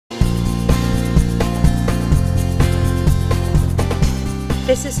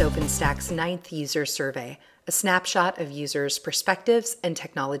This is OpenStack's 9th user survey, a snapshot of users' perspectives and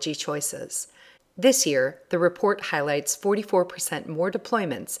technology choices. This year, the report highlights 44% more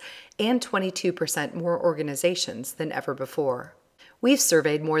deployments and 22% more organizations than ever before. We've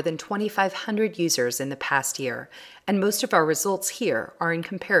surveyed more than 2,500 users in the past year, and most of our results here are in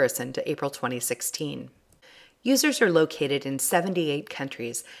comparison to April 2016. Users are located in 78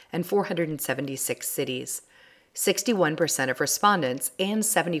 countries and 476 cities. 61% of respondents and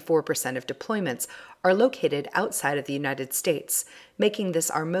 74% of deployments are located outside of the United States, making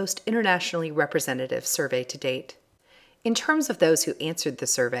this our most internationally representative survey to date. In terms of those who answered the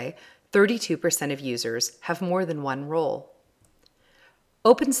survey, 32% of users have more than one role.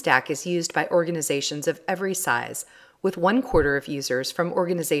 OpenStack is used by organizations of every size, with 1/4 of users from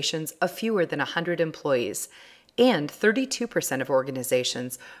organizations of fewer than 100 employees, and 32% of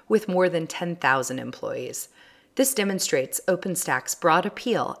organizations with more than 10,000 employees. This demonstrates OpenStack's broad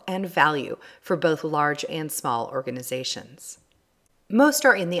appeal and value for both large and small organizations. Most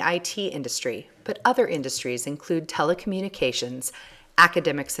are in the IT industry, but other industries include telecommunications,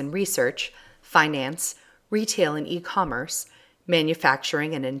 academics and research, finance, retail and e-commerce,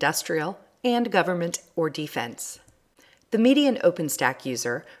 manufacturing and industrial, and government or defense. The median OpenStack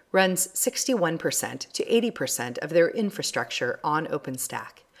user runs 61% to 80% of their infrastructure on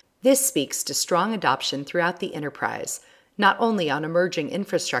OpenStack. This speaks to strong adoption throughout the enterprise, not only on emerging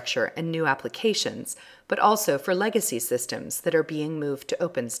infrastructure and new applications, but also for legacy systems that are being moved to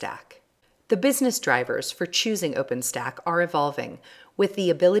OpenStack. The business drivers for choosing OpenStack are evolving, with the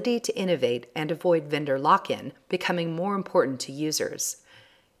ability to innovate and avoid vendor lock-in becoming more important to users.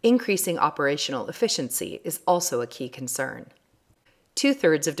 Increasing operational efficiency is also a key concern.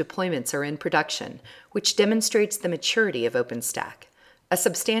 2/3 of deployments are in production, which demonstrates the maturity of OpenStack. A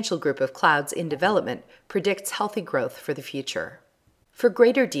substantial group of clouds in development predicts healthy growth for the future. For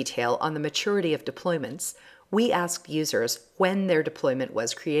greater detail on the maturity of deployments, we asked users when their deployment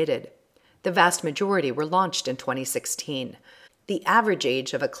was created. The vast majority were launched in 2016. The average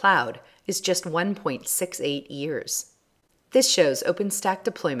age of a cloud is just 1.68 years. This shows OpenStack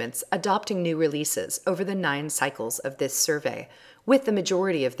deployments adopting new releases over the 9 cycles of this survey, with the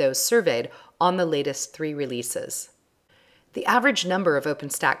majority of those surveyed on the latest 3 releases. The average number of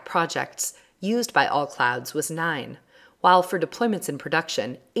OpenStack projects used by all clouds was 9, while for deployments in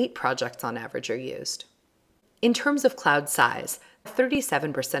production, 8 projects on average are used. In terms of cloud size,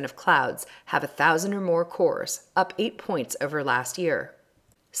 37% of clouds have 1,000 or more cores, up 8 points over last year.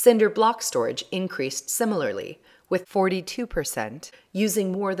 Cinder block storage increased similarly, with 42%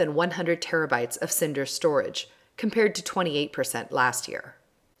 using more than 100 terabytes of Cinder storage, compared to 28% last year.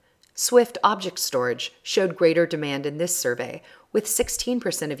 Swift object storage showed greater demand in this survey, with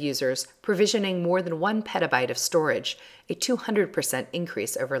 16% of users provisioning more than 1 petabyte of storage, a 200%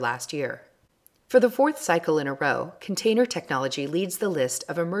 increase over last year. For the 4th cycle in a row, container technology leads the list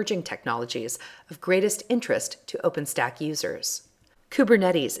of emerging technologies of greatest interest to OpenStack users.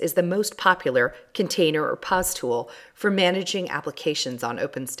 Kubernetes is the most popular container or PaaS tool for managing applications on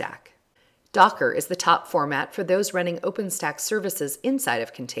OpenStack. Docker is the top format for those running OpenStack services inside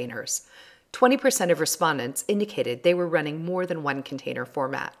of containers. 20% of respondents indicated they were running more than one container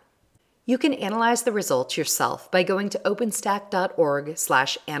format. You can analyze the results yourself by going to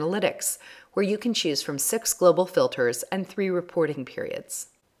openstack.org/analytics, where you can choose from 6 global filters and 3 reporting periods.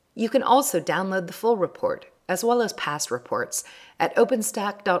 You can also download the full report, as well as past reports, at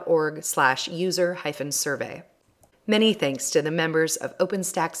openstack.org/user-survey. Many thanks to the members of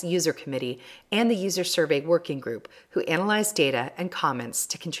OpenStack's User Committee and the User Survey Working Group who analyzed data and comments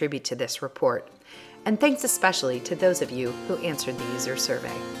to contribute to this report. And thanks especially to those of you who answered the user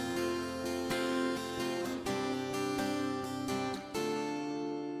survey.